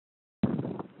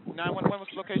911,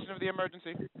 what's the location of the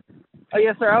emergency? Oh,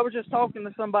 yes, sir. I was just talking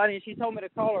to somebody, and she told me to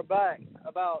call her back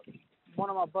about one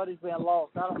of my buddies being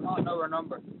lost. I do not know her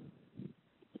number.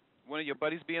 One of your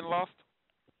buddies being lost?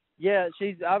 Yeah,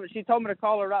 she told me to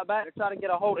call her right back to try to get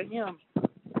a hold of him.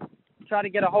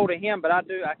 But I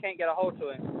can't get a hold to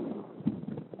him.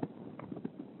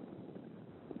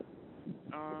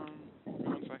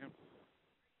 1 second.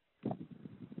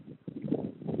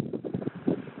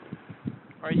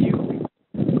 Are you?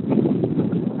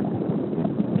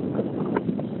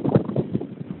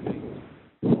 Okay.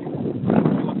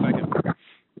 1 second.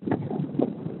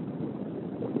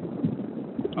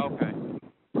 Okay.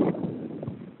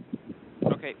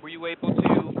 Okay. Were you able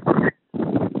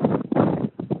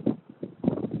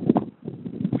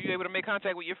to make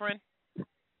contact with your friend?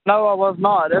 No, I was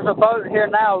not. There's a boat here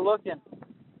now looking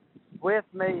with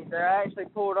me. They're actually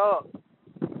pulled up,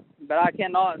 but I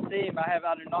cannot see him. I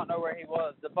do not know where he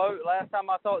was. The boat, last time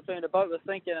I talked to him, the boat was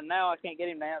sinking, and now I can't get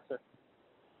him to answer.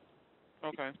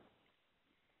 Okay.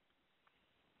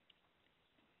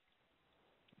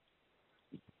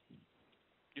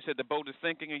 You said the boat is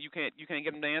sinking and you can't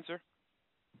get him to answer?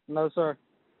 No, sir.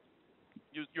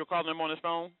 You're calling him on his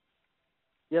phone?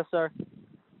 Yes, sir.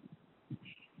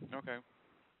 Okay.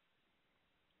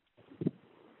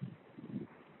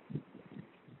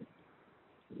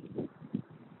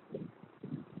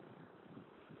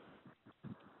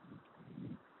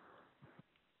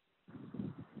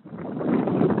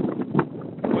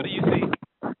 What do you see?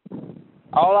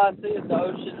 All I see is the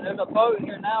ocean. There's a boat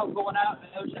here now going out in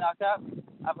the ocean.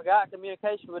 I forgot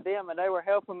communication with them, and they were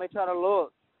helping me try to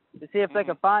look to see if they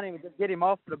could find him and just get him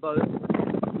off the boat.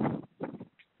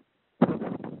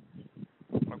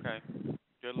 Okay.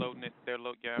 They're loading it.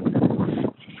 Yeah.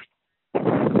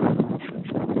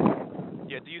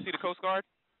 Yeah, do you see the Coast Guard?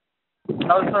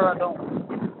 No, sir, I don't.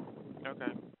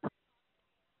 Okay.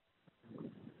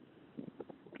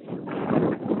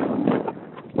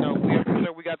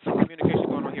 No, we got some communication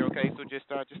going on here, okay? So just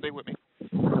stay with me.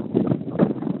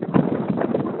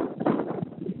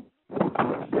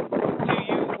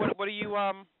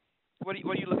 What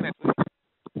are you looking at?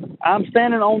 I'm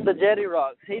standing on the jetty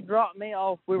rocks. He dropped me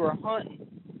off. We were hunting,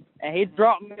 and he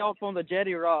dropped me off on the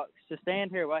jetty rocks to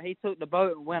stand here while he took the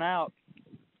boat and went out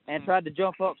and tried to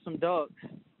jump up some ducks.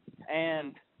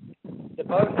 And the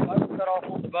motor cut off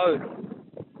on the boat.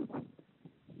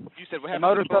 You said what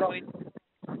happened to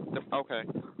the boat? Okay.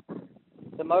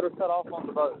 The motor cut off on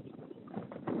the boat.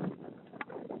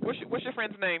 What's your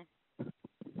friend's name?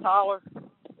 Tyler.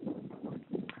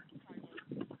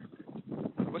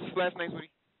 What's his last name,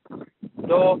 sweetie?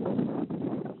 Doyle.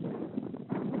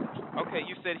 Okay,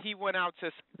 you said he went out to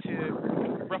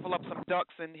ruffle up some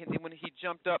ducks, and when he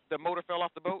jumped up, the motor fell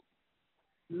off the boat?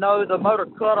 No, the motor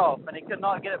cut off, and he could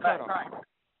not get it back cranked.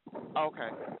 Okay.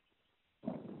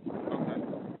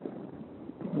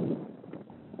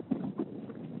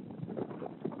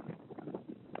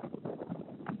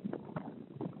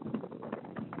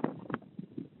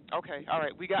 Okay, all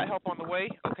right. We got help on the way.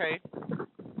 Okay.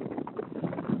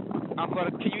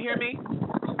 Can you hear me?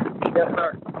 Yes,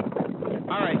 sir.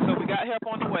 All right, so we got help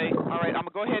on the way. All right, I'm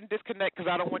gonna go ahead and disconnect because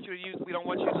we don't want you to use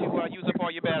up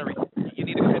all your battery. You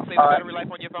need to go ahead and save the battery life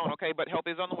on your phone, okay? But help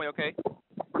is on the way, okay?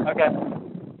 Okay.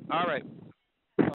 All right.